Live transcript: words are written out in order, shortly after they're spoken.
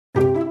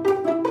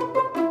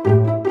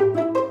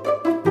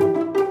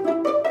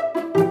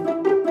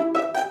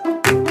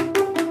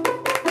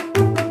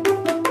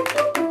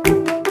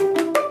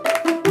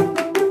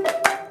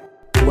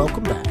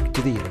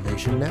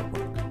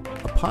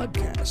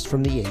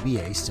from the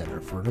ABA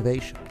Center for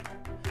Innovation.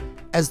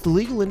 As the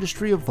legal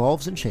industry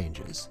evolves and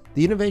changes,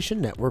 the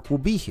Innovation Network will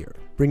be here,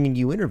 bringing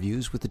you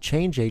interviews with the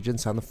change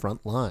agents on the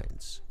front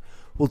lines.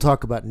 We'll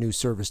talk about new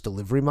service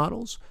delivery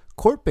models,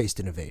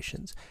 court-based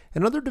innovations,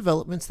 and other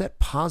developments that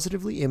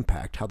positively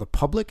impact how the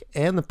public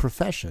and the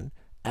profession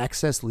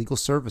access legal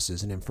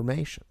services and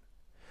information.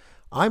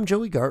 I'm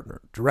Joey Gartner,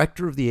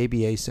 Director of the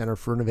ABA Center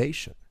for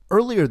Innovation.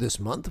 Earlier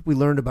this month, we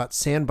learned about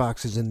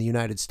sandboxes in the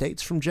United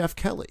States from Jeff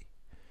Kelly.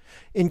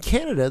 In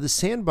Canada, the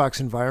sandbox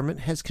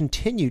environment has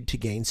continued to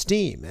gain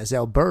steam as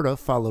Alberta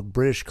followed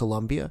British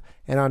Columbia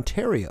and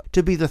Ontario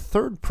to be the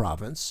third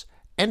province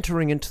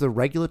entering into the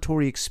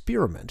regulatory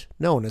experiment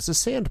known as a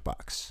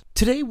sandbox.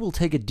 Today, we'll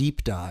take a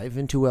deep dive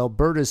into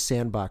Alberta's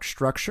sandbox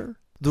structure,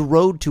 the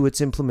road to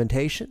its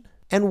implementation,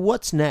 and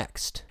what's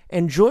next.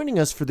 And joining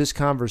us for this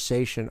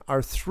conversation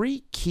are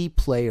three key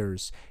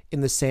players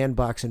in the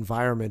sandbox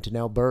environment in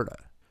Alberta.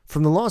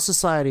 From the Law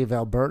Society of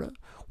Alberta,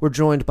 we're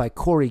joined by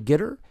Corey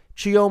Gitter,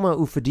 Chioma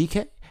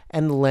Ufadike,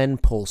 and Len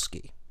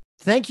Polsky.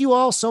 Thank you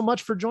all so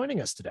much for joining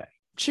us today.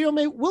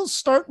 Chioma, we'll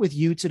start with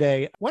you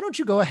today. Why don't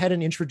you go ahead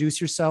and introduce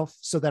yourself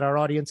so that our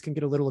audience can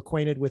get a little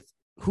acquainted with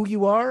who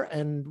you are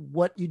and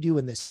what you do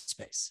in this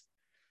space?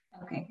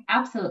 Okay,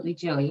 absolutely,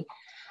 Joey.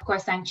 Of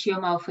course, I'm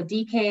Chioma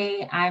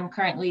Ufadike. I'm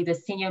currently the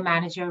Senior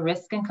Manager,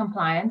 Risk and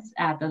Compliance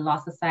at the Law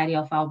Society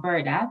of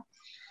Alberta.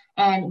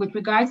 And with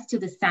regards to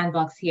the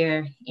sandbox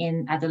here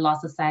at the Law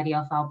Society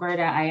of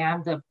Alberta, I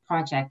am the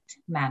project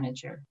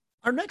manager.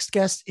 Our next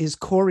guest is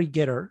Corey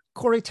Gitter.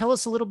 Corey, tell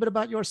us a little bit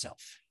about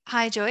yourself.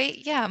 Hi,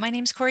 Joey. Yeah, my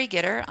name's Corey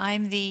Gitter.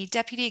 I'm the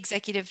Deputy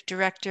Executive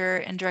Director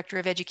and Director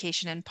of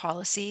Education and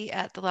Policy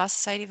at the Law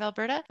Society of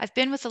Alberta. I've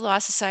been with the Law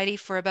Society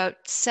for about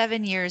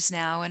 7 years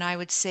now, and I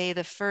would say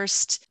the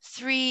first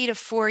 3 to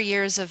 4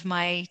 years of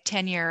my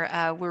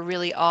tenure were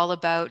really all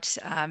about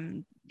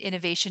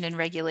innovation and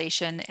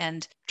regulation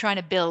and trying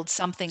to build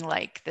something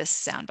like this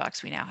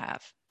sandbox we now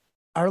have.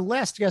 Our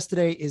last guest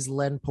today is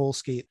Len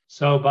Polsky.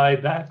 So by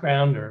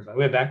background, or by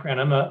way of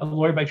background, I'm a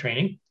lawyer by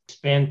training.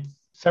 Spent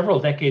several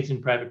decades in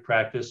private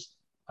practice,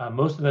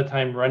 most of the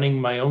time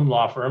running my own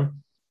law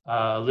firm,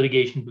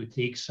 litigation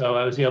boutique. So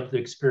I was able to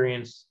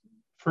experience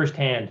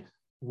firsthand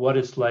what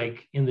it's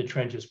like in the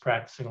trenches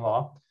practicing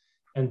law.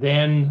 And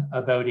then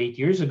about 8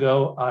 years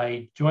ago,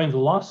 I joined the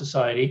Law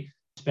Society,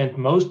 spent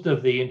most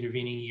of the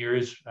intervening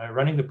years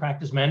running the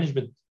practice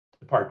management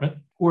department,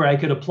 where I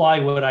could apply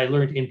what I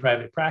learned in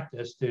private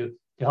practice to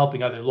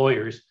helping other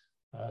lawyers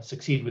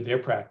succeed with their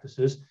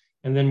practices.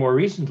 And then more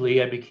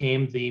recently, I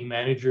became the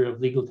manager of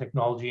legal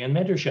technology and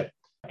mentorship.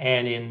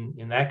 And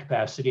in that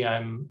capacity,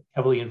 I'm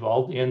heavily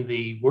involved in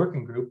the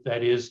working group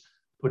that is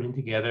putting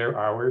together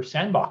our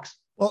sandbox.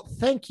 Well,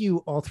 thank you,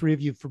 all three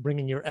of you, for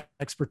bringing your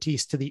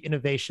expertise to the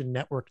Innovation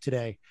Network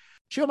today.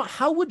 Chioma,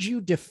 how would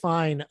you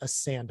define a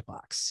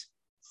sandbox?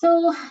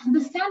 So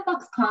the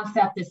sandbox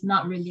concept is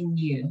not really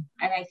new.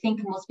 And I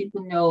think most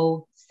people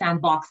know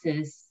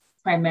sandboxes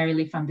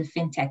primarily from the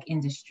fintech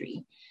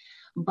industry.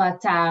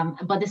 But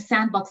the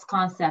sandbox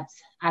concept,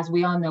 as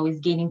we all know, is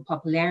gaining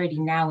popularity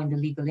now in the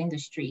legal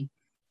industry.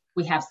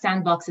 We have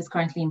sandboxes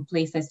currently in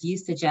place, as you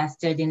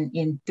suggested,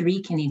 in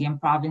 3 Canadian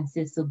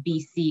provinces, so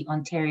BC,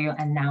 Ontario,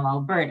 and now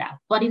Alberta.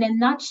 But in a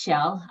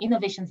nutshell,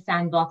 Innovation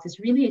Sandbox is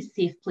really a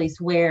safe place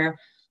where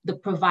the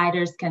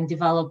providers can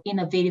develop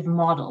innovative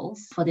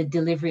models for the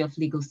delivery of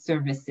legal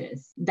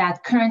services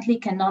that currently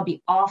cannot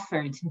be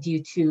offered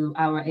due to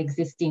our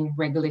existing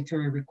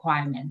regulatory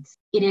requirements.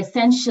 It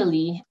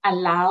essentially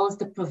allows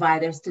the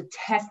providers to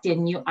test their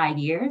new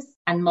ideas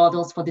and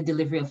models for the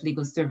delivery of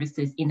legal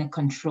services in a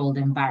controlled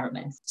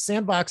environment.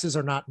 Sandboxes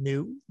are not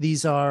new.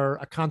 These are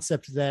a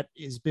concept that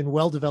has been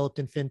well developed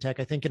in fintech.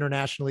 I think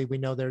internationally, we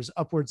know there's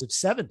upwards of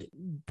 70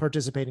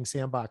 participating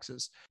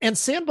sandboxes. And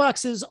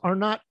sandboxes are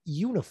not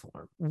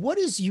uniform. What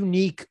is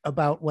unique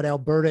about what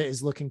Alberta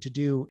is looking to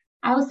do?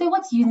 I would say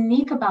what's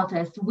unique about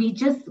us, we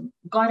just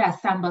got our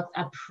sandbox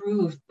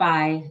approved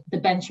by the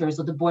benchers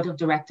or the board of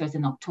directors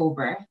in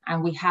October,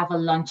 and we have a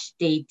launch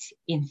date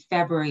in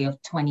February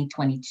of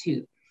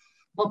 2022.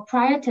 But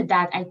prior to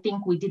that, I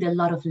think we did a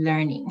lot of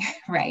learning,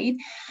 right?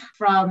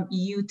 From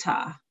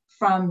Utah,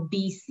 from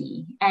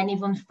BC, and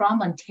even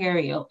from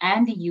Ontario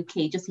and the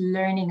UK, just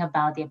learning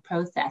about their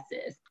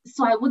processes.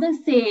 So I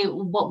wouldn't say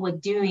what we're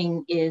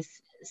doing is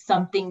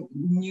something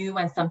new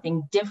and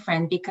something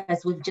different,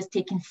 because we've just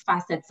taken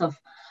facets of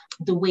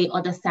the way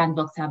other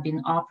sandboxes have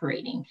been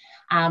operating.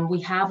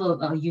 We have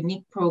a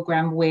unique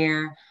program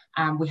where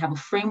we have a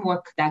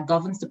framework that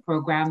governs the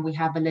program. We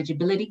have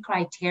eligibility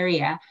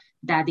criteria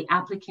that the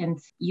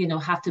applicants,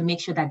 have to make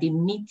sure that they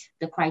meet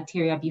the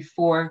criteria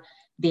before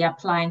they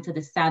apply into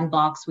the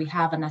sandbox. We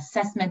have an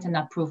assessment and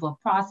approval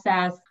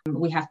process.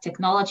 We have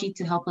technology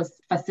to help us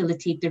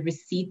facilitate the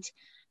receipt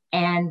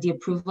and the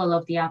approval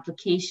of the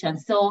application.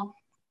 So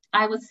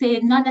I would say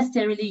not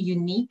necessarily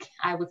unique.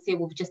 I would say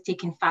we've just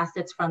taken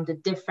facets from the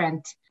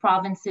different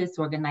provinces,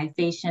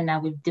 organization,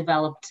 and we've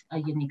developed a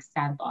unique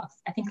sandbox.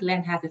 I think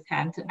Len has his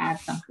hand to add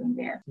something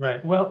there.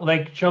 Right. Well,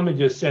 like Chioma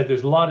just said,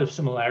 there's a lot of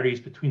similarities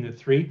between the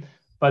three.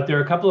 But there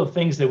are a couple of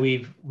things that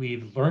we've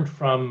learned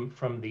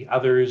from the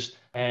others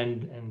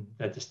and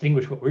that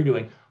distinguish what we're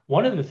doing.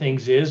 One of the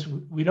things is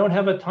we don't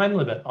have a time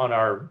limit on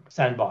our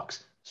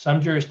sandbox.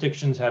 Some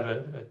jurisdictions have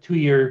a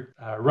 2-year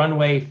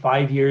runway,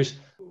 5 years.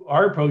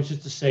 Our approach is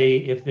to say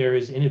if there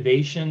is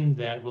innovation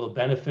that will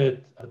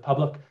benefit the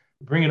public,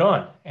 bring it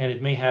on. And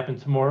it may happen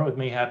tomorrow, it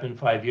may happen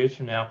 5 years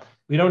from now.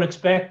 We don't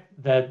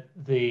expect that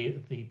the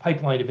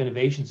pipeline of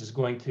innovations is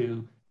going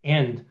to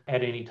end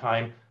at any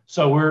time.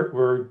 So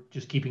we're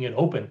just keeping it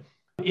open.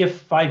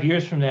 If 5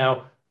 years from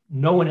now,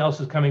 no one else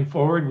is coming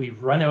forward,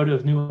 we've run out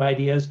of new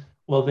ideas,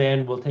 well,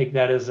 then we'll take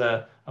that as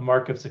a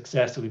mark of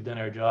success that we've done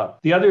our job.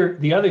 The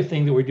other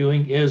thing that we're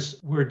doing is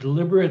we're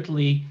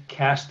deliberately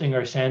casting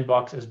our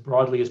sandbox as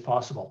broadly as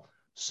possible.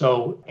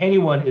 So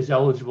anyone is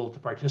eligible to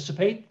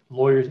participate,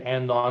 lawyers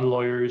and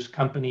non-lawyers,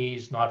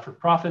 companies,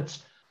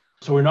 not-for-profits.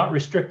 So we're not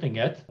restricting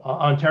it.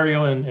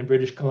 Ontario and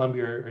British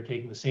Columbia are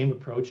taking the same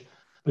approach.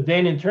 But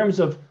then in terms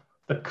of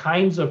the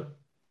kinds of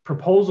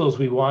proposals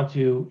we want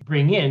to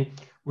bring in,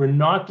 we're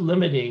not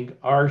limiting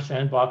our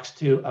sandbox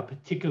to a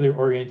particular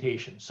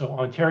orientation. So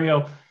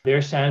Ontario,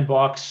 their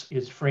sandbox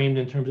is framed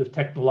in terms of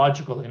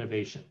technological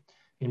innovation.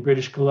 In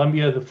British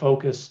Columbia, the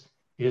focus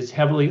is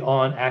heavily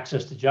on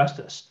access to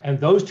justice. And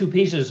those two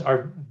pieces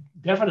are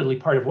definitely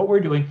part of what we're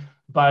doing,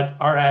 but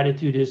our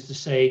attitude is to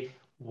say,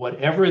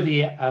 whatever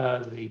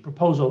the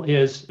proposal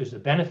is, there's a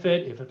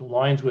benefit. If it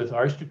aligns with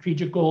our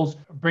strategic goals,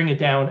 bring it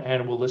down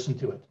and we'll listen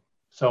to it.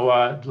 So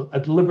a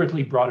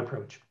deliberately broad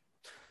approach.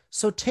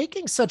 So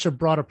taking such a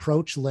broad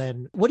approach,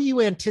 Len, what do you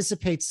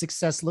anticipate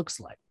success looks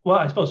like? Well,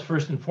 I suppose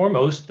first and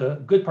foremost,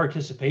 good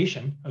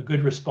participation, a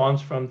good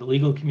response from the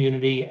legal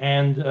community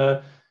and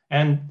the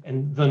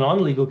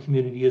non-legal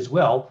community as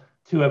well,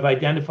 to have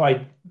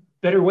identified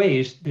better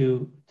ways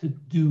to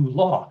do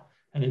law.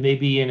 And it may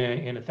be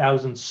in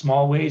 1,000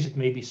 small ways, it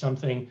may be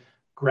something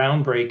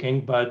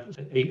groundbreaking, but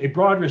a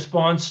broad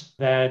response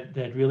that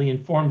really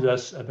informs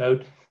us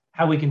about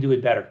how we can do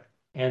it better.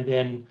 And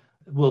then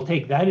we'll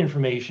take that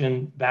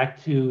information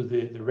back to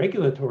the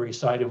regulatory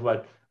side of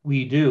what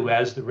we do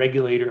as the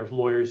regulator of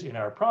lawyers in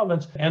our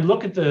province and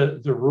look at the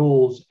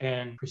rules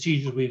and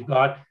procedures we've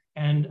got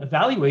and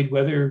evaluate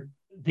whether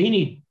they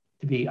need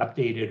to be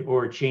updated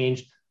or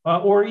changed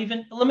or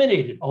even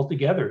eliminated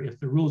altogether if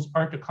the rules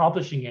aren't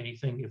accomplishing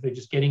anything, if they're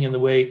just getting in the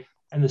way.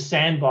 And the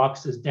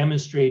sandbox has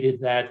demonstrated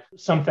that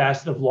some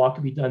facet of law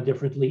can be done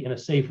differently in a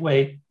safe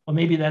way. Well,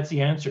 maybe that's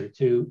the answer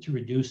to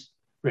reduce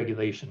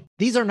regulation.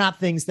 These are not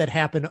things that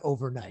happen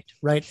overnight,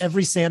 right?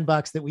 Every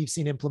sandbox that we've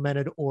seen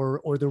implemented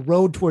or the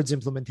road towards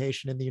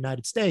implementation in the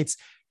United States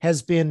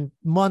has been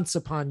months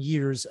upon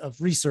years of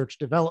research,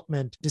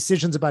 development,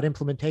 decisions about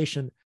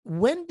implementation.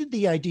 When did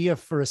the idea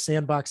for a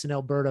sandbox in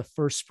Alberta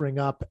first spring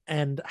up,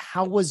 and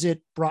how was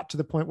it brought to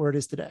the point where it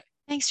is today?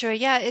 Thanks, Troy.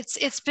 Yeah,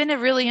 it's been a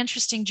really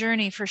interesting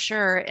journey for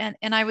sure.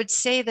 And I would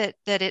say that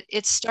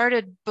it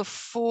started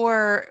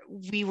before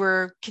we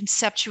were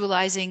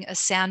conceptualizing a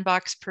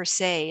sandbox per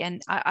se.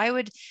 And I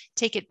would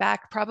take it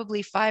back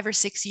probably 5 or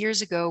 6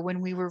 years ago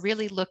when we were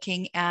really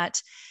looking at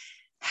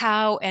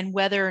how and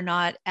whether or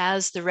not,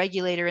 as the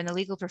regulator in the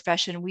legal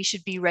profession, we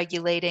should be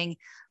regulating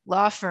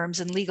law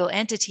firms and legal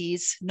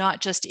entities, not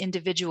just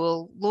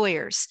individual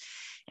lawyers,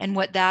 and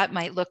what that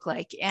might look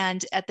like.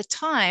 And at the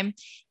time,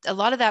 a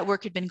lot of that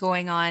work had been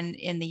going on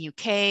in the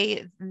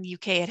UK. The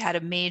UK had had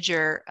a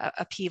major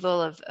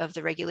upheaval of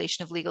the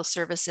regulation of legal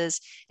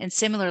services. And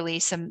similarly,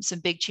 some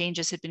big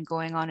changes had been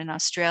going on in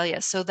Australia.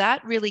 So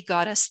that really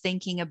got us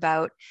thinking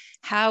about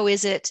how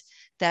is it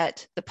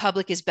that the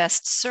public is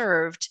best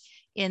served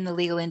in the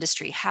legal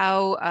industry?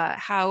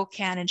 How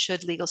can and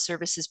should legal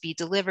services be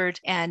delivered?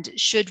 And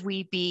should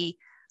we be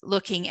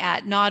looking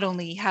at not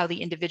only how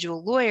the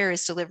individual lawyer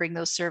is delivering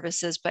those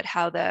services, but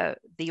how the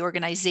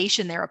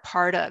organization they're a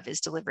part of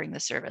is delivering the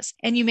service.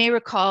 And you may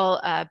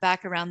recall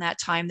back around that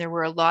time, there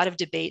were a lot of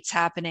debates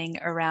happening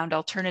around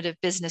alternative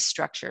business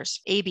structures,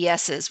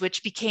 ABSs,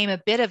 which became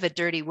a bit of a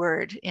dirty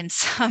word in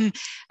some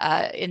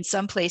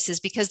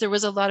places because there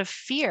was a lot of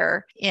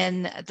fear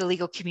in the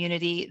legal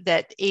community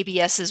that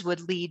ABSs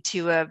would lead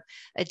to a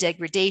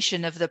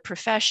degradation of the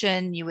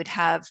profession. You would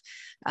have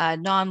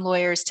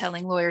non-lawyers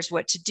telling lawyers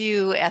what to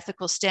do,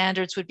 ethical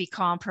standards would be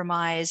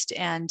compromised,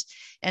 and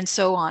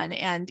so on.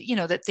 And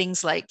that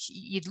things like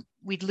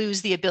we'd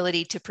lose the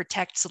ability to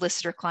protect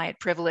solicitor-client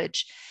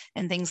privilege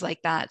and things like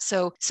that.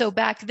 So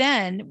back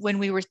then, when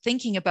we were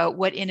thinking about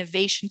what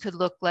innovation could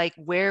look like,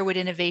 where would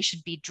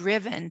innovation be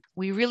driven,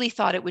 we really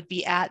thought it would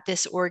be at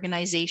this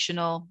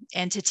organizational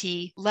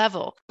entity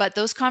level. But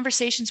those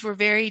conversations were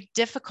very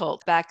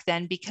difficult back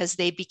then because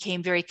they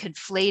became very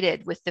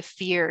conflated with the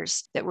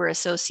fears that were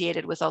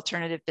associated with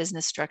alternative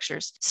business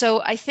structures.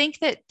 So I think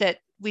that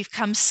we've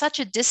come such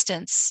a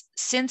distance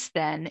since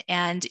then.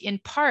 And in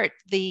part,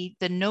 the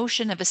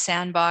notion of a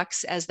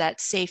sandbox as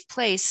that safe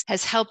place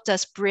has helped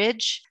us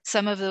bridge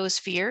some of those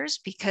fears,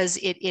 because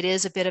it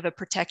is a bit of a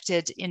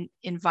protected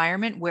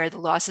environment where the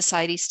Law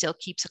Society still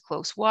keeps a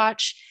close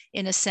watch,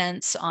 in a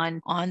sense,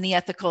 on the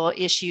ethical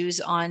issues,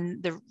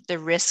 on the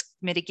risk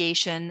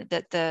mitigation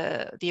that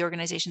the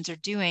organizations are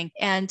doing.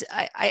 And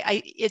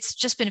I it's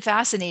just been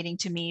fascinating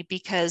to me,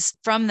 because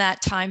from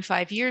that time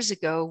 5 years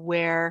ago,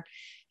 where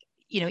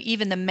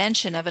even the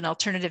mention of an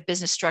alternative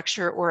business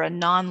structure or a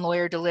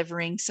non-lawyer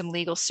delivering some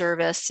legal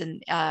service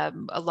and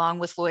along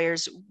with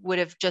lawyers would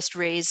have just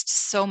raised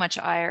so much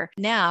ire.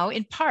 Now,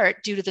 in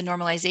part due to the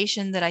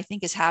normalization that I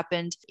think has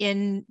happened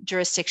in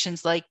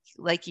jurisdictions like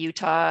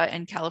Utah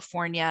and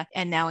California,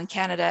 and now in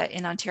Canada,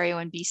 in Ontario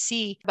and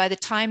BC, by the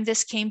time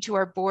this came to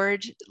our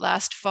board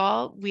last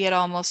fall, we had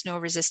almost no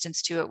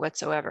resistance to it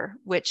whatsoever,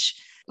 which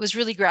was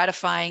really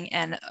gratifying,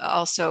 and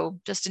also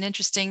just an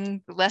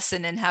interesting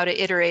lesson in how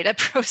to iterate a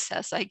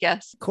process, I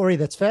guess. Corey,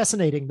 that's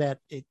fascinating that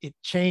it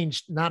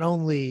changed not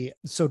only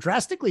so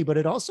drastically, but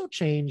it also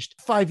changed.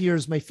 5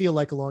 years may feel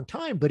like a long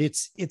time, but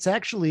it's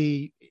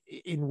actually,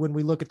 when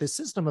we look at this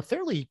system, a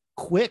fairly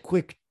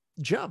quick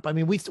jump. I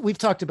mean, we've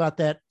talked about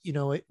that,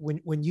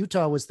 when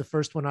Utah was the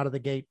first one out of the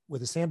gate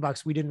with a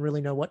sandbox, we didn't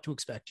really know what to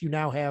expect. You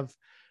now have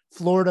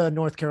Florida,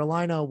 North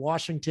Carolina,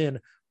 Washington,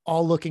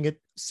 all looking at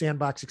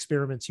sandbox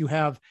experiments. You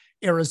have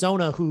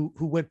Arizona, who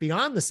went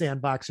beyond the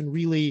sandbox and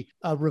really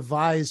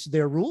revised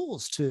their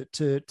rules to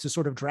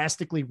sort of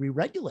drastically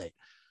re-regulate.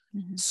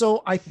 Mm-hmm.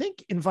 So I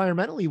think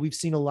environmentally, we've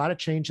seen a lot of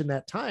change in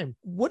that time.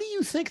 What do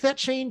you think that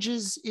change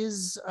is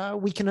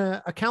we can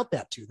account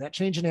that to? That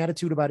change in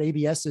attitude about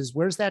ABSs,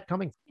 where's that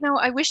coming from?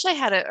 I wish I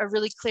had a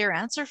really clear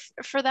answer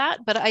for that,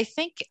 but I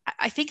think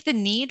the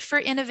need for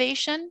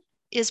innovation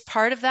is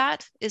part of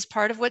that, is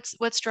part of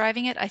what's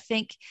driving it. I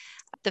think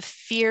the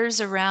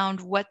fears around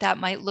what that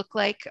might look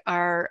like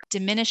are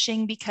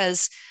diminishing,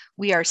 because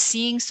we are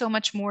seeing so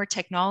much more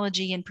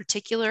technology in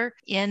particular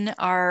in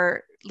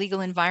our legal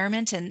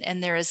environment,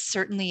 and there is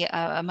certainly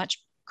a much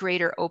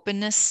greater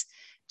openness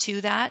to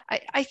that.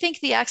 I think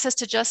the access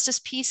to justice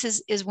piece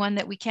is one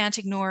that we can't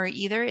ignore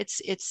either.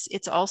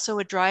 It's also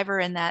a driver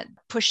in that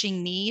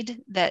pushing need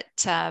that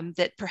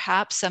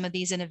perhaps some of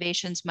these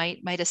innovations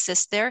might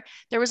assist there.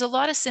 There was a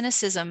lot of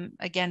cynicism,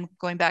 again,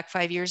 going back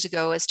 5 years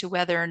ago, as to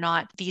whether or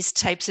not these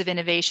types of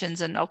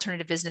innovations and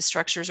alternative business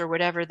structures, or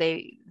whatever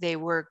they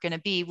were going to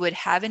be, would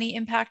have any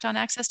impact on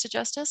access to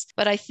justice.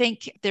 But I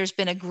think there's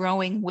been a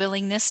growing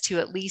willingness to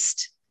at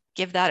least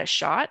give that a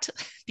shot,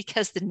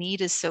 because the need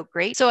is so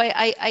great. So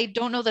I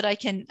don't know that I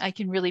can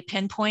really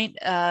pinpoint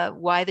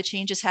why the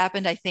changes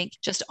happened. I think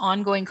just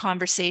ongoing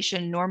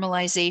conversation,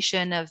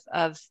 normalization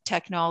of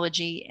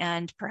technology,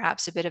 and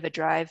perhaps a bit of a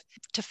drive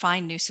to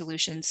find new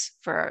solutions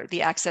for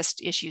the access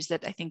issues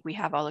that I think we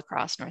have all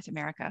across North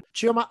America.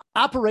 Chioma,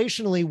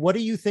 operationally, what are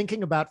you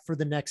thinking about for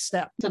the next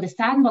step? So the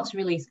sandbox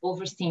really is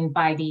overseen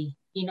by the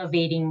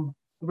Innovating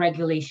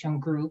Regulation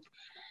Group.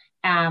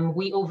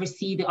 We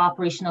oversee the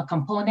operational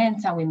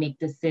components and we make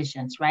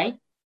decisions, right?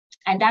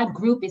 And that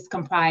group is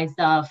comprised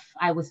of,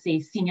 I would say,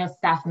 senior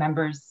staff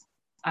members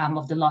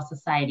of the Law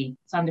Society.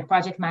 So I'm the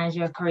project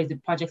manager, Corey is the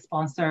project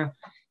sponsor,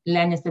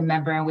 Len is the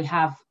member, and we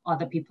have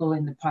other people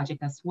in the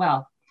project as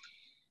well.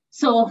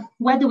 So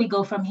where do we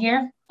go from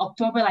here?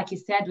 October, like you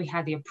said, we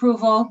had the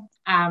approval.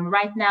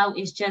 Right now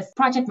it's just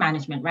project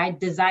management, right?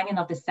 Designing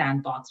of the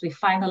sandbox. We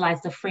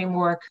finalized the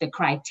framework, the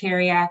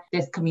criteria,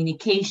 there's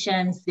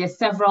communications, there's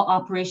several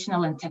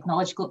operational and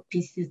technological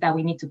pieces that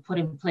we need to put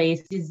in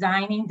place,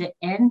 designing the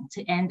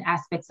end-to-end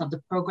aspects of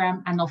the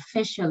program and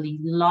officially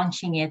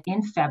launching it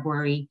in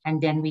February.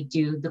 And then we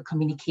do the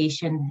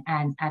communication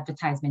and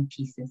advertisement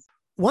pieces.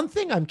 One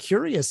thing I'm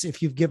curious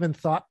if you've given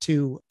thought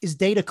to is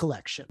data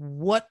collection.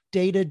 What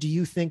data do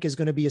you think is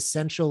going to be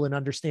essential in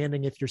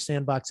understanding if your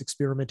sandbox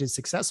experiment is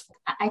successful?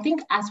 I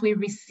think as we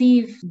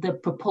receive the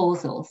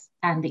proposals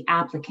and the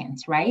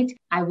applicants, right,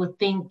 I would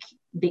think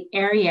the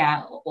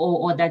area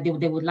or that they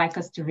would like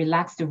us to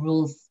relax the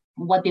rules,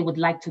 what they would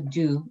like to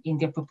do in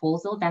their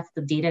proposal. That's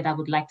the data that I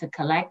would like to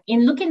collect.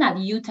 In looking at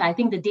Utah, I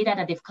think the data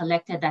that they've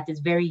collected that is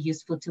very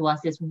useful to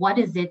us is what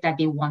is it that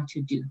they want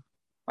to do?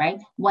 Right?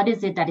 What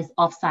is it that is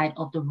offside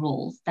of the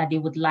rules that they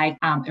would like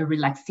a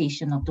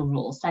relaxation of the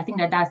rules? So I think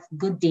that's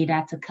good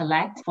data to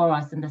collect for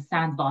us in the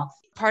sandbox.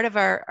 Part of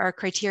our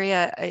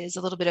criteria is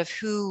a little bit of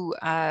who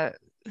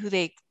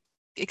they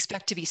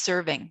expect to be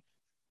serving,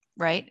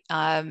 right?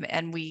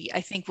 And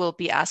I think we'll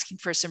be asking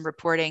for some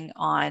reporting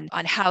on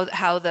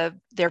how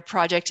their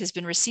project has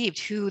been received,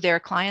 who their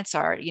clients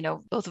are,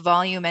 both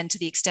volume and to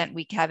the extent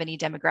we have any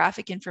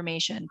demographic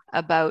information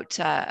about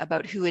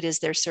who it is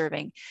they're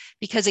serving.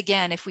 Because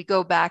again, if we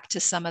go back to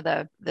some of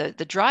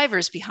the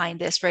drivers behind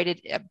this,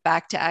 right,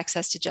 back to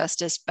access to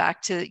justice,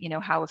 back to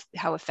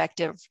how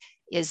effective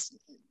is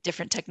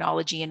different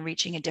technology and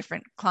reaching a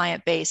different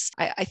client base,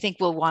 I think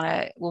we'll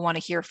want to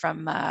hear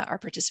from our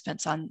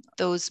participants on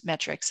those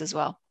metrics as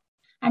well.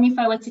 And if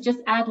I were to just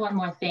add one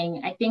more thing,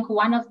 I think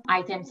one of the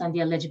items on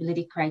the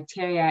eligibility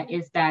criteria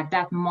is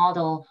that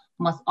model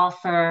must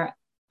offer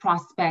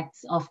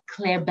prospects of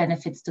clear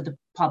benefits to the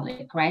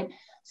public, right?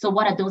 So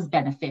what are those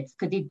benefits?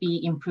 Could it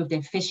be improved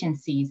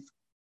efficiencies,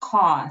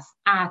 cost,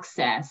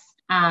 access?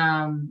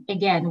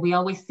 Again, we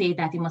always say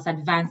that it must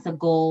advance the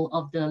goal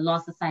of the Law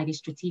Society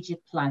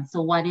strategic plan.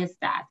 So what is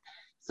that?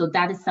 So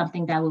that is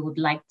something that we would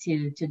like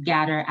to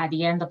gather at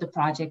the end of the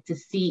project to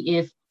see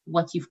if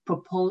what you've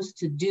proposed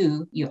to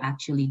do, you're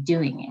actually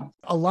doing it.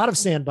 A lot of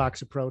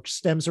sandbox approach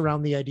stems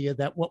around the idea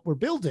that what we're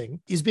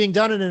building is being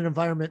done in an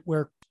environment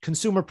where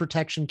consumer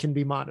protection can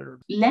be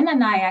monitored. Len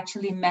and I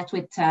actually met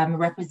with a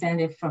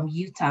representative from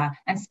Utah,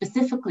 and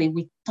specifically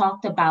we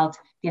talked about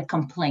their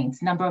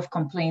complaints, number of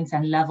complaints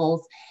and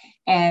levels.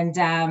 And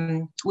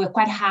we're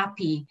quite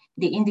happy.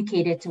 They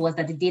indicated to us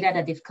that the data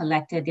that they've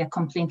collected, their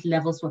complaint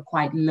levels were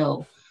quite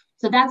low.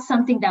 So that's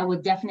something that we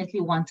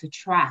definitely want to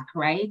track,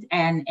 right?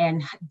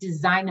 And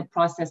design a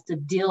process to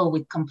deal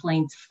with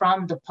complaints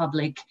from the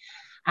public.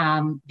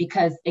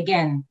 Because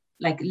again,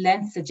 like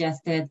Len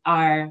suggested,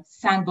 our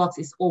sandbox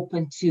is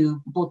open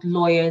to both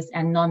lawyers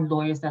and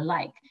non-lawyers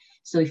alike.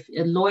 So if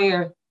a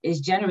lawyer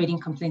is generating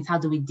complaints, how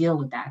do we deal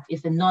with that?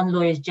 If a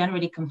non-lawyer is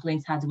generating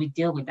complaints, how do we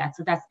deal with that?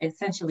 So that's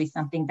essentially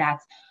something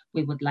that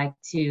we would like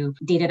to,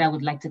 data that I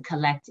would like to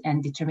collect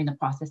and determine the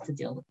process to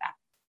deal with that.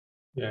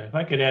 Yeah, if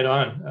I could add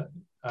on,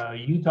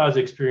 Utah's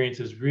experience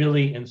is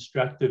really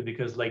instructive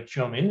because, like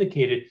Choma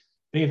indicated,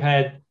 they've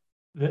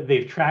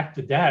tracked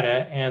the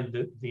data,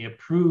 and the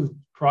approved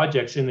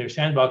projects in their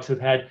sandbox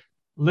have had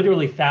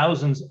literally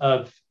thousands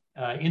of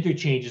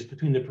interchanges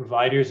between the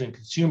providers and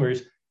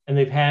consumers, and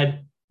they've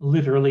had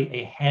literally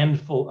a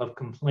handful of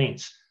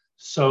complaints.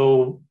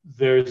 So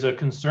there's a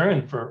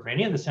concern for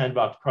any of the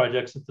sandbox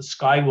projects that the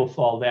sky will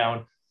fall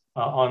down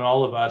on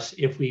all of us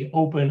if we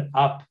open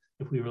up,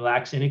 if we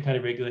relax any kind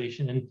of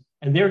regulation.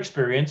 And their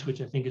experience, which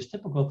I think is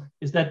typical,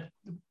 is that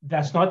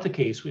that's not the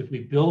case. If we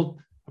build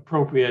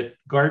appropriate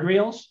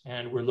guardrails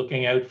and we're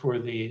looking out for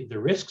the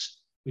risks,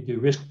 we do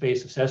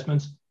risk-based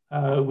assessments,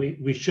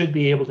 we should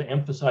be able to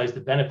emphasize the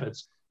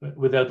benefits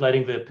without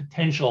letting the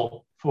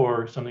potential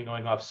for something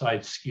going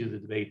offside skew the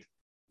debate.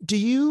 Do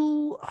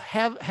you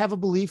have a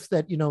belief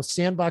that,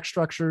 sandbox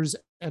structures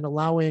and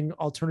allowing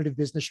alternative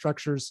business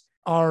structures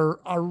are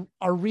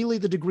really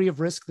the degree of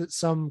risk that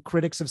some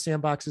critics of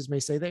sandboxes may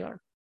say they are?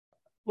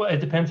 Well,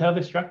 it depends how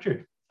they're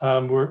structured.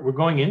 We're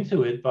going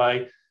into it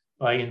by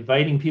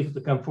inviting people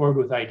to come forward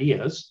with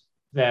ideas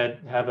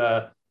that have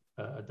a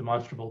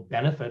demonstrable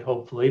benefit,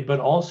 hopefully, but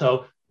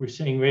also we're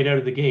saying right out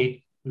of the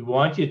gate, we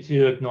want you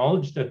to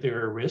acknowledge that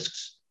there are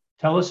risks.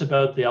 Tell us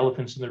about the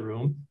elephants in the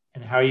room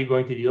and how are you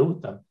going to deal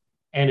with them?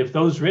 And if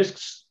those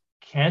risks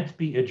can't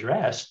be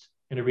addressed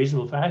in a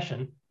reasonable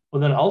fashion, well,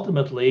 then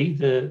ultimately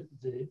the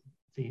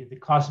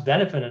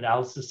cost-benefit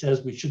analysis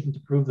says we shouldn't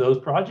approve those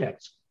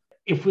projects.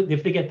 If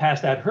they get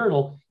past that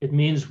hurdle, it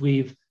means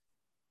we've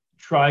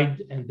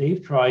tried and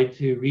they've tried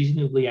to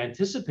reasonably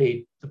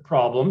anticipate the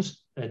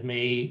problems that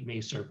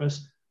may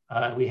surface.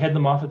 We head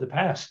them off at the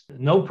pass.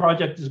 No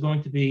project is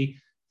going to be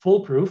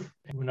foolproof.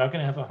 We're not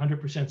going to have a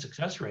 100%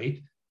 success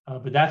rate,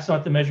 but that's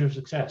not the measure of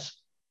success.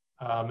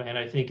 And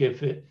I think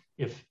if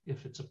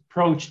it's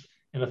approached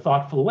in a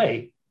thoughtful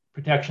way,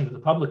 protection of the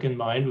public in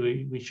mind,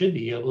 we should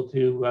be able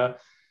to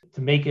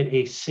make it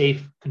a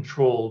safe,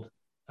 controlled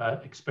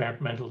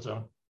experimental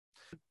zone.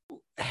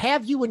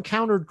 Have you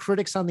encountered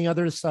critics on the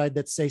other side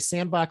that say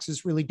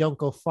sandboxes really don't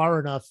go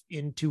far enough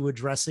into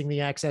addressing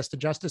the access to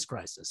justice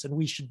crisis and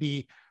we should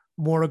be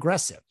more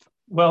aggressive?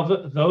 Well,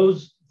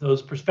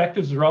 those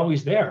perspectives are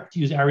always there. To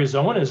use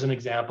Arizona as an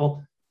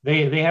example,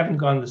 they haven't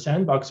gone the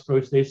sandbox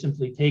approach. They've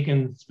simply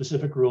taken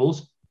specific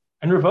rules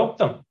and revoked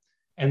them.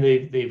 And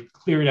they've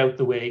cleared out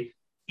the way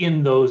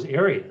in those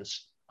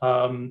areas.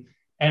 And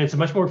it's a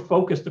much more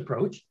focused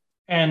approach.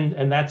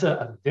 And that's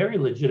a very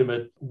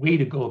legitimate way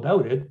to go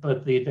about it.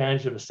 But the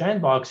advantage of a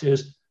sandbox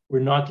is we're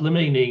not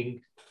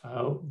limiting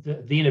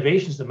the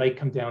innovations that might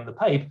come down the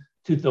pipe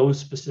to those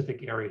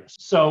specific areas.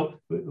 So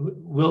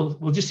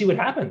we'll just see what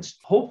happens.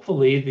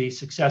 Hopefully, the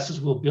successes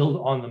will build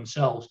on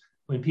themselves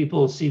when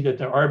people see that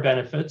there are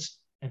benefits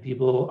and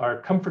people are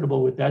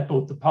comfortable with that,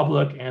 both the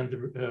public and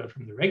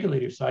from the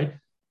regulator side.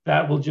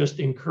 That will just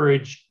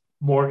encourage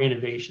more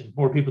innovation,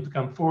 more people to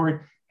come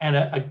forward, and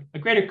a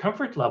greater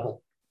comfort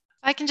level.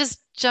 I can just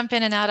jump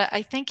in and out.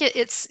 I think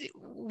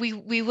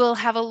we will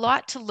have a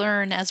lot to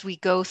learn as we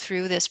go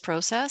through this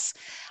process.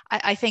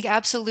 I think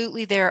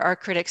absolutely there are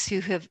critics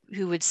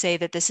who would say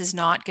that this is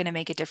not going to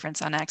make a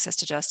difference on access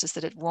to justice,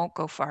 that it won't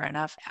go far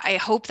enough. I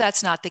hope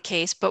that's not the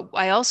case, but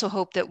I also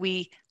hope that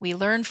we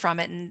learn from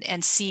it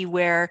and see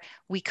where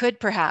we could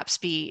perhaps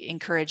be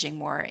encouraging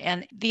more.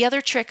 And the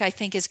other trick, I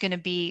think, is going to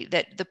be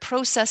that the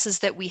processes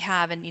that we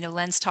have, and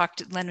Len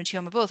and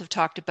Choma both have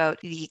talked about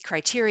the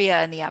criteria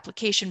and the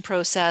application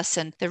process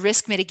and the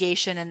risk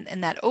mitigation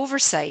and that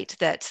oversight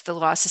that that the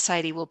Law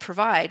Society will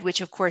provide,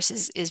 which of course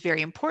is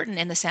very important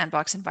in the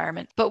sandbox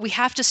environment. But we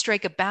have to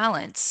strike a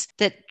balance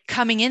that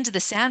coming into the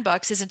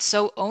sandbox isn't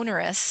so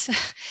onerous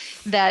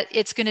that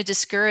it's going to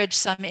discourage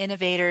some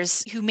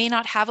innovators who may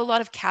not have a lot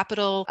of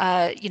capital,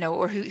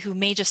 or who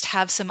may just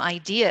have some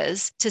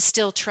ideas, to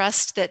still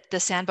trust that the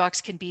sandbox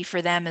can be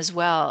for them as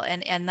well.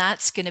 And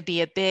that's going to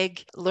be a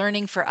big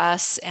learning for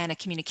us and a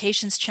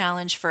communications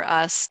challenge for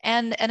us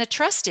and a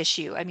trust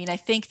issue. I mean, I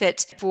think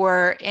that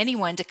for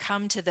anyone to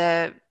come to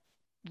the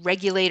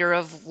regulator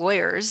of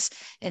lawyers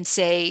and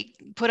say,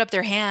 put up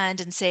their hand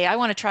and say, I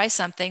want to try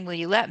something, will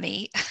you let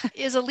me,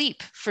 is a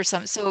leap for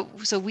some. So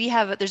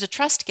there's a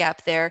trust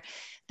gap there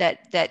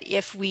that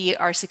if we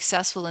are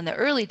successful in the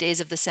early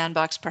days of the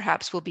sandbox,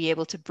 perhaps we'll be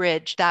able to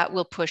bridge. That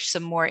will push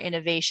some more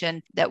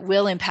innovation that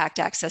will impact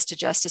access to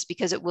justice,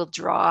 because it will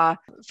draw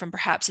from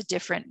perhaps a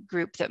different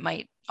group that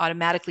might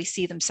automatically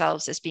see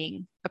themselves as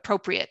being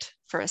appropriate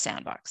for a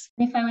sandbox.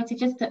 If I were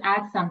to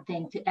add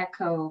something to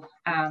echo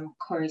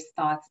Corey's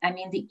thoughts, I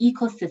mean, the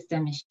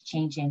ecosystem is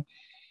changing.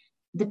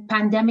 The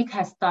pandemic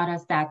has taught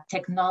us that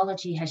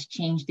technology has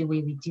changed the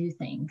way we do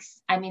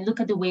things. I mean, look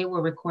at the way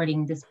we're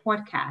recording this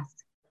podcast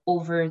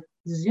over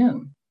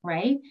Zoom,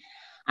 right?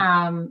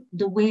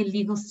 The way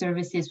legal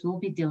services will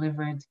be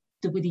delivered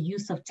with the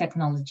use of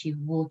technology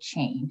will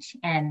change,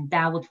 and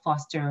that would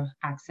foster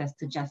access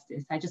to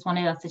justice. I just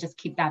wanted us to just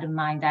keep that in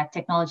mind, that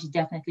technology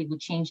definitely would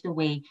change the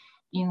way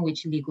in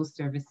which legal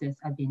services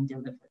are being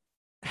delivered.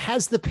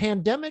 Has the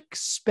pandemic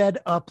sped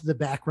up the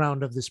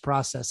background of this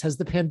process? Has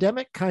the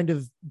pandemic kind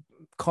of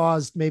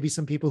caused maybe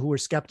some people who were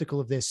skeptical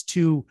of this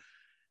to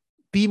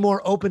be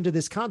more open to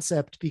this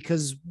concept,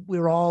 because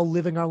we're all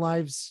living our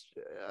lives,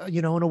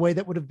 in a way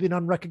that would have been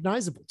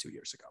unrecognizable 2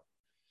 years ago?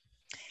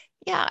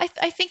 Yeah,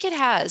 I think it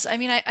has. I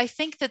mean, I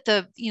think that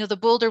the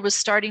boulder was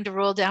starting to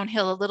roll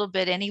downhill a little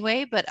bit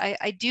anyway, but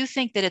I do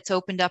think that it's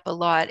opened up a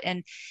lot.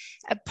 And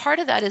a part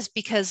of that is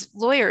because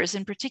lawyers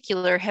in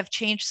particular have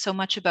changed so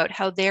much about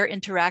how they're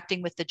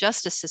interacting with the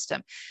justice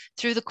system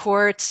through the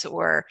courts,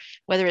 or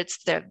whether it's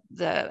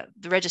the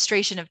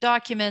registration of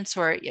documents,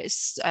 or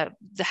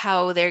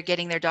how they're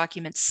getting their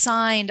documents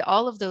signed.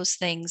 All of those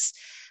things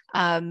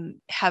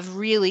have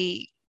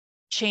really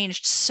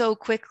changed so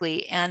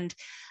quickly. And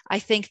I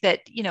think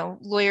that,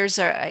 lawyers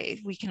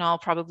we can all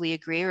probably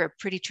agree, are a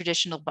pretty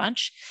traditional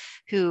bunch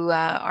who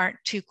aren't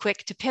too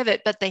quick to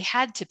pivot, but they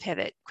had to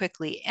pivot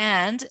quickly.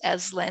 And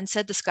as Len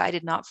said, the sky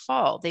did not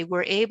fall. They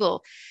were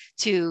able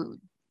to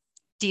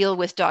deal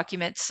with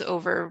documents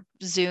over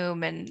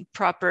Zoom and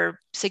proper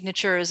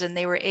signatures, and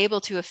they were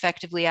able to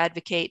effectively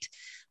advocate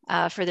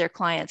for their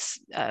clients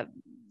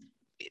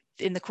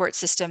in the court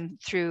system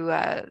through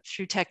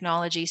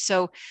technology.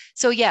 So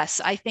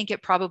yes, I think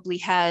it probably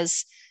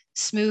has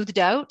smoothed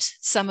out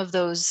some of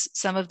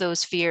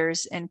those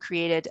fears and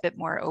created a bit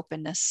more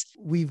openness.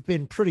 We've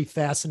been pretty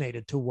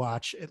fascinated to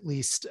watch, at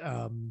least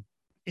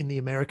in the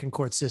American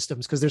court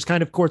systems, because there's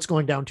kind of courts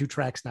going down two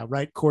tracks now,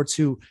 right? Courts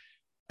who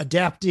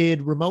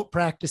adapted remote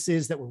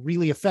practices that were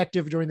really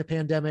effective during the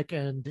pandemic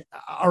and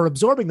are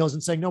absorbing those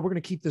and saying, no, we're going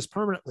to keep this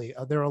permanently.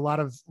 There are a lot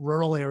of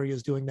rural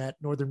areas doing that,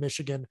 Northern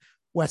Michigan,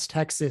 West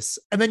Texas.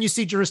 And then you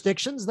see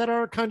jurisdictions that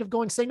are kind of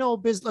going, say, no,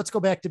 let's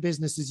go back to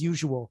business as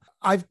usual.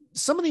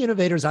 Some of the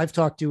innovators I've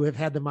talked to have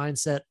had the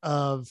mindset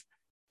of,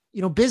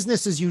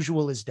 business as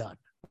usual is done,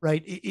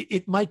 right?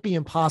 It might be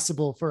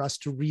impossible for us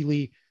to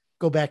really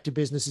go back to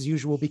business as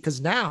usual,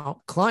 because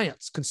now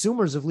clients,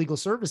 consumers of legal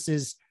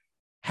services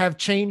have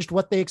changed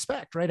what they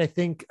expect, right? I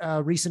think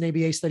a recent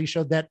ABA study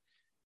showed that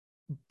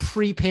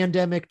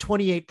pre-pandemic,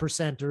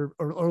 28%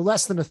 or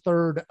less than a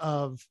third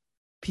of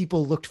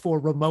people looked for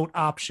remote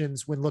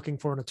options when looking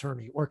for an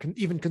attorney, or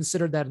even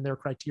considered that in their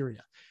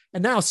criteria.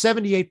 And now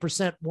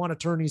 78% want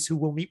attorneys who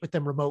will meet with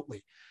them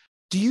remotely.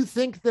 Do you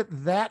think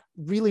that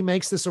really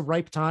makes this a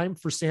ripe time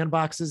for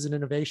sandboxes and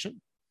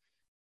innovation?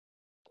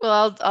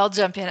 Well, I'll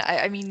jump in.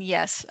 I mean,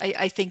 yes,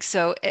 I think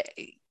so.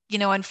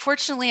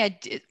 Unfortunately,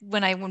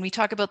 when we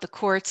talk about the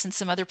courts and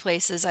some other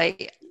places,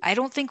 I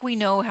don't think we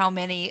know how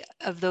many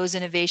of those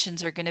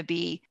innovations are going to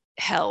be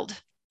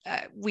held.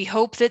 We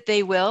hope that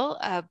they will,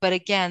 but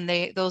again,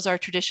 those are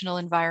traditional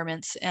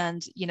environments,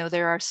 and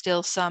there are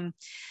still some,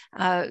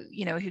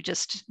 who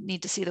just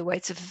need to see the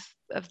whites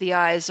of the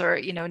eyes, or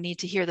need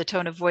to hear the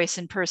tone of voice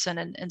in person,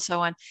 and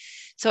so on.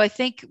 So I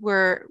think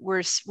we're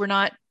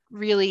not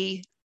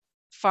really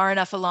far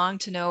enough along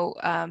to know,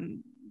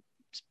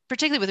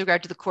 particularly with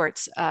regard to the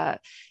courts,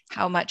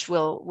 how much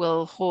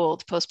will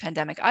hold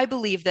post-pandemic. I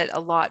believe that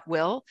a lot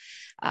will,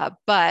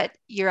 but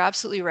you're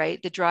absolutely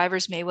right. The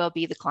drivers may well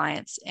be the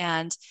clients.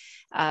 And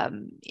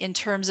in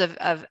terms of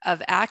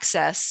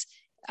access,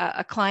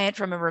 a client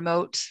from a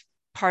remote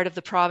part of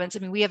the province, I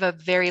mean, we have a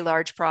very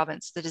large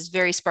province that is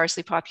very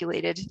sparsely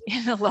populated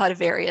in a lot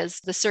of areas.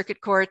 The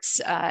circuit courts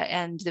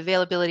and the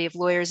availability of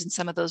lawyers in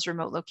some of those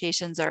remote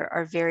locations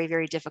are very,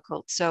 very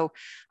difficult. So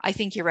I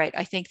think you're right.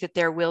 I think that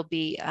there will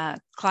be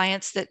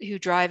clients who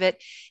drive it,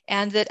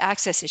 and that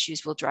access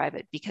issues will drive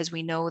it, because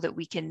we know that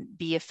we can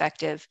be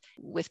effective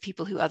with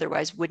people who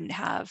otherwise wouldn't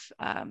have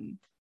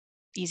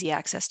easy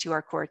access to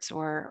our courts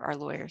or our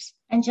lawyers.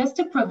 And just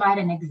to provide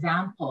an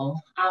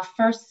example, our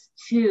first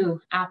 2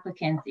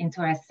 applicants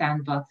into our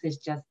sandbox is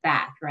just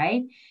that,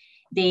 right?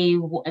 They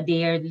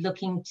are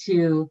looking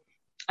to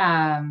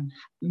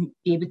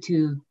be able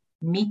to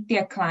meet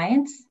their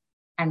clients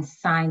and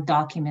sign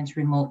documents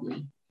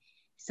remotely.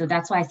 So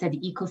that's why I said the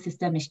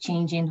ecosystem is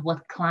changing.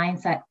 What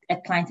clients'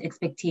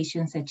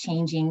 expectations are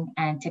changing,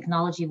 and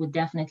technology would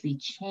definitely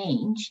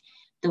change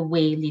the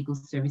way legal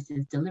services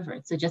is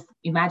delivered. So just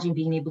imagine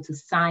being able to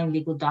sign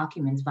legal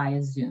documents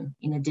via Zoom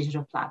in a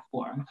digital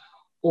platform,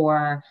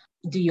 or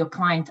do your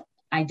client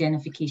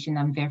identification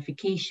and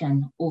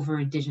verification over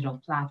a digital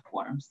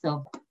platform.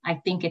 So I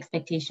think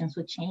expectations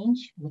would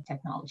change with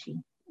technology.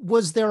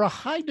 Was there a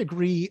high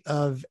degree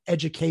of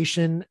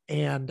education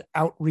and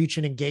outreach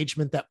and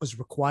engagement that was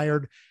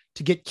required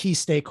to get key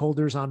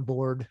stakeholders on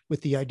board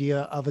with the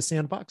idea of a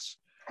sandbox?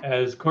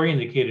 As Corey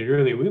indicated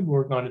earlier, we've been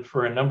working on it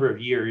for a number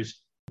of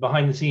years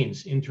behind the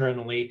scenes,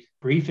 internally,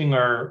 briefing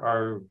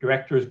our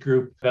directors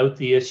group about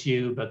the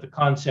issue, about the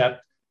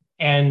concept.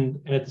 And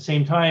at the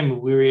same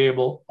time, we were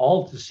able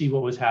all to see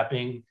what was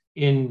happening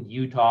in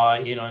Utah,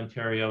 in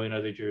Ontario, in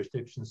other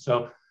jurisdictions.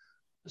 So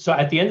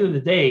at the end of the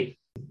day,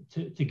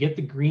 to get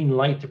the green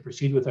light to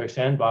proceed with our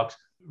sandbox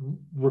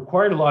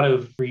required a lot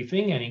of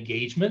briefing and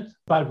engagement,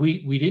 but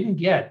we didn't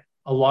get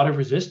a lot of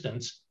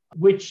resistance,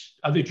 which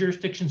other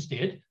jurisdictions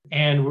did.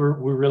 And we're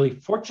really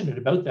fortunate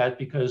about that,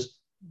 because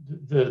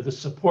the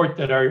support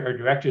that our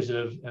directors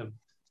have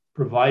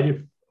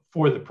provided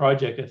for the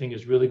project, I think,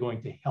 is really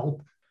going to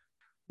help.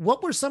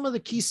 What were some of the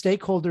key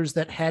stakeholders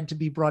that had to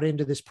be brought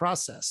into this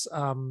process?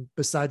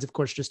 Besides, of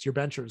course, just your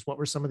benchers, what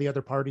were some of the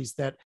other parties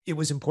that it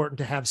was important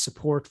to have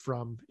support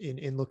from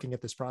in looking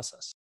at this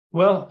process?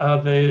 Well,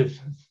 the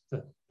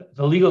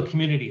legal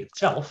community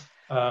itself,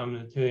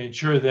 to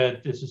ensure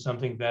that this is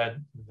something that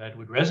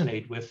would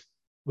resonate with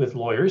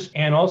lawyers,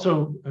 and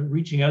also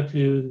reaching out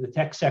to the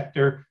tech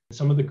sector,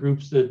 some of the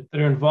groups that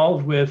are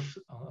involved with,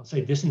 I'll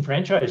say,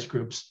 disenfranchised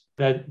groups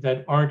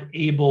that aren't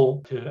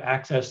able to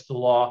access the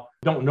law,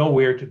 don't know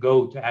where to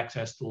go to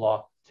access the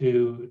law,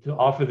 to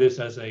offer this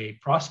as a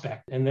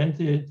prospect, and then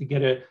to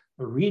get a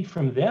read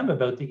from them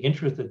about the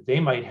interest that they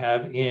might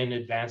have in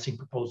advancing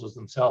proposals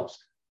themselves.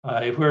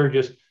 If we're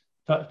just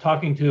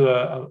talking to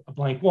a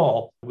blank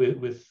wall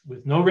with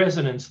no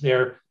residents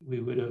there,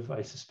 we would have,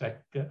 I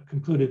suspect,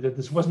 concluded that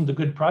this wasn't a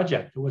good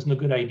project. It wasn't a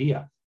good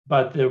idea.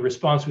 But the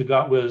response we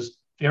got was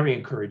very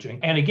encouraging.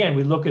 And again,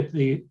 we look at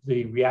the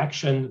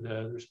reaction,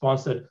 the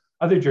response that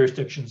other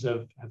jurisdictions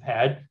have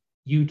had,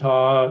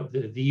 Utah,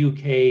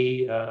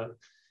 the UK,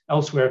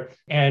 elsewhere.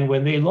 And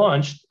when they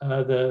launched,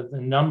 the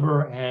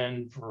number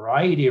and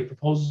variety of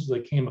proposals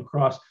that came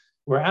across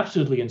were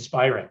absolutely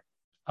inspiring.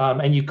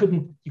 And you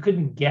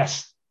couldn't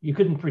guess. You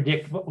couldn't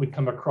predict what would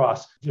come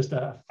across. Just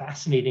a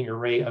fascinating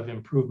array of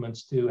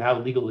improvements to how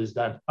legal is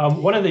done.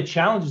 One of the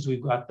challenges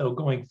we've got, though,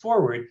 going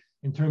forward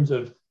in terms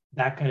of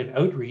that kind of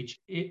outreach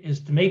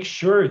is to make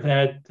sure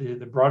that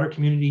the broader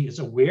community is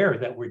aware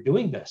that we're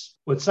doing this.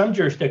 What some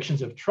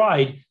jurisdictions have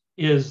tried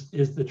is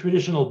the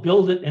traditional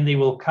build it and they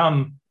will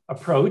come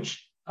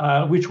approach,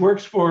 which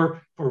works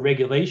for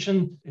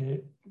regulation,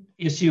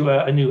 issue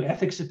a new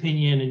ethics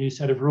opinion, a new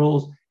set of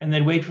rules, and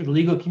then wait for the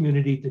legal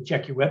community to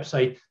check your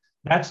website.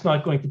 That's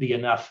not going to be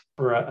enough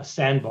for a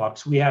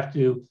sandbox. We have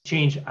to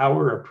change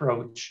our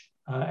approach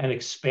and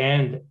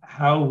expand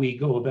how we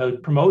go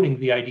about promoting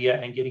the idea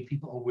and getting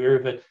people aware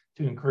of it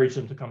to encourage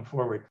them to come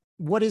forward.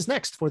 What is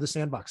next for the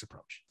sandbox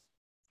approach?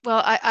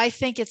 Well, I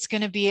think it's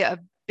going to be a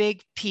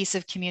big piece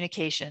of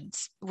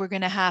communications. We're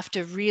going to have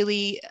to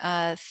really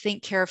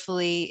think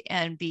carefully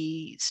and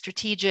be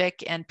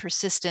strategic and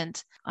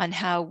persistent on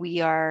how we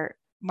are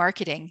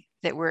marketing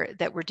that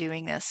we're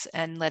doing this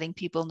and letting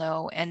people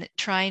know, and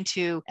trying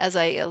to, as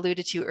I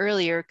alluded to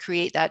earlier,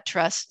 create that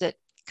trust that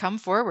come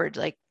forward,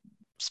 like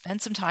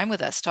spend some time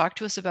with us, talk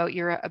to us about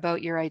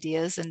your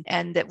ideas,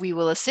 and that we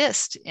will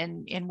assist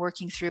in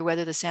working through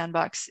whether the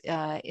sandbox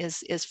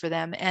is for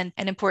them. And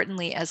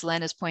importantly, as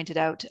Len has pointed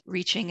out,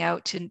 reaching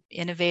out to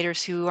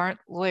innovators who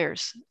aren't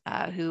lawyers,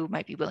 who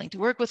might be willing to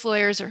work with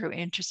lawyers or who are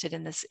interested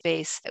in this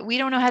space. We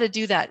don't know how to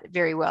do that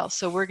very well.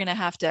 So we're going to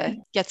have to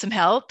get some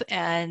help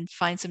and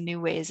find some new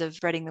ways of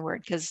spreading the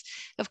word. Because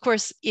of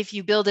course, if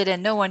you build it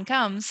and no one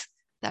comes,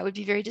 that would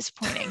be very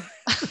disappointing.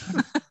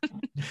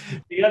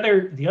 The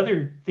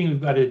other thing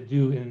we've got to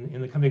do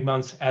in the coming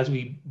months as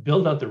we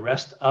build out the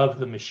rest of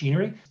the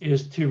machinery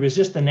is to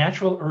resist the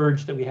natural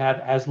urge that we have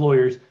as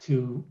lawyers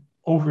to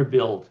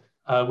overbuild.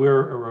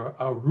 We're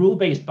a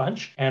rule-based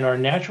bunch, and our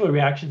natural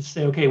reaction is to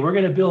say, okay, we're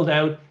going to build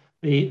out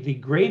the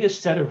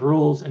greatest set of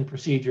rules and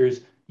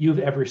procedures you've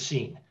ever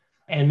seen,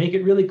 and make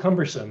it really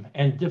cumbersome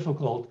and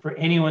difficult for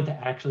anyone to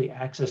actually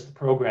access the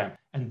program.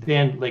 And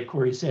then, like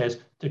Corey says,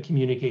 to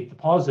communicate the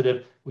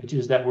positive, which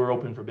is that we're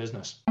open for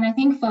business. And I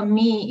think for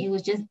me, it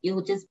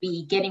would just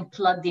be getting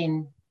plugged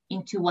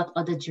into what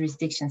other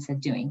jurisdictions are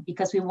doing,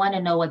 because we want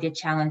to know what their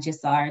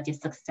challenges are, their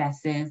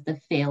successes, the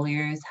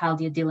failures, how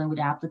they're dealing with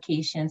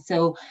applications.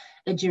 So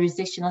a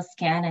jurisdictional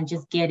scan and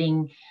just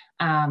getting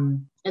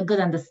a good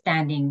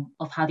understanding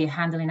of how they're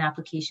handling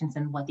applications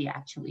and what they're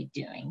actually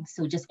doing.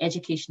 So just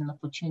educational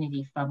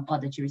opportunity from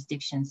other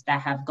jurisdictions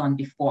that have gone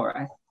before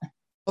us.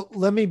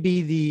 Let me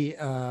be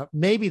the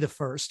maybe the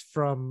first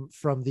from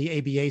the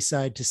ABA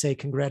side to say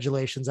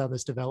congratulations on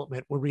this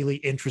development. We're really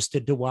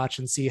interested to watch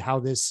and see how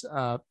this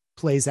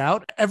plays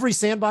out. Every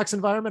sandbox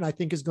environment, I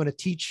think, is going to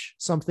teach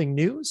something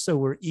new. So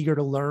we're eager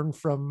to learn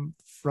from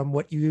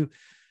what you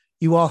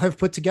all have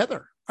put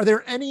together. Are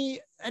there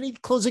any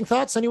closing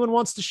thoughts anyone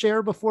wants to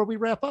share before we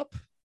wrap up?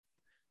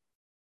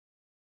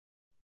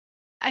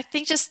 I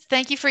think just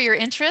thank you for your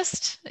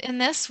interest in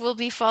this. We'll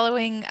be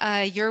following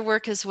your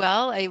work as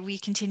well. We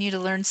continue to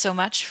learn so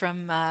much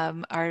from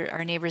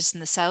our neighbors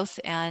in the south,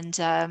 and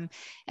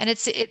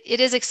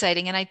it is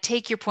exciting. And I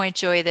take your point,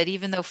 Joy, that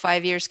even though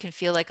 5 years can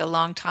feel like a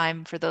long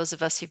time for those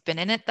of us who've been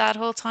in it that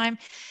whole time,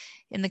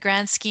 in the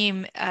grand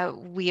scheme,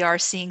 we are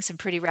seeing some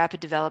pretty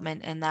rapid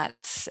development, and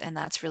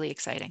that's really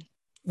exciting.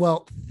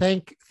 Well,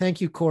 thank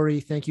you, Corey.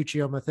 Thank you,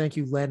 Chioma. Thank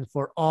you, Len,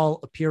 for all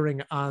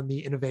appearing on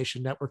the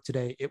Innovation Network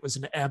today. It was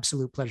an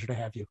absolute pleasure to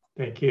have you.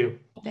 Thank you.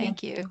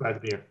 Thank you. Glad to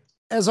be here.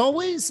 As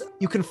always,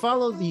 you can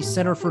follow the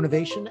Center for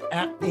Innovation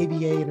at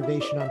ABA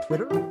Innovation on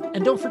Twitter.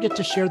 And don't forget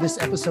to share this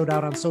episode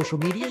out on social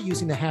media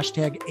using the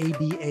hashtag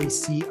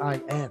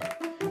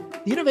ABACIN.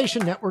 The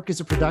Innovation Network is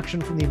a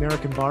production from the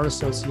American Bar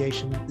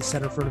Association, the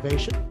Center for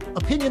Innovation.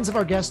 Opinions of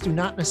our guests do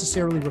not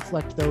necessarily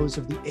reflect those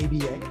of the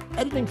ABA.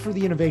 Editing for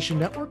the Innovation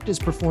Network is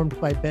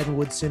performed by Ben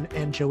Woodson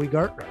and Joey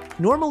Gartner.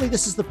 Normally,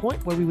 this is the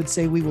point where we would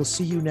say we will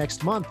see you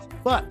next month,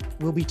 but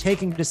we'll be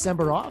taking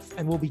December off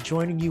and we'll be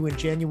joining you in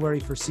January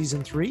for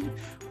Season 3,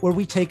 where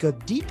we take a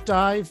deep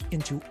dive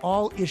into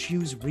all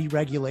issues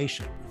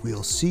re-regulation.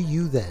 We'll see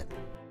you then.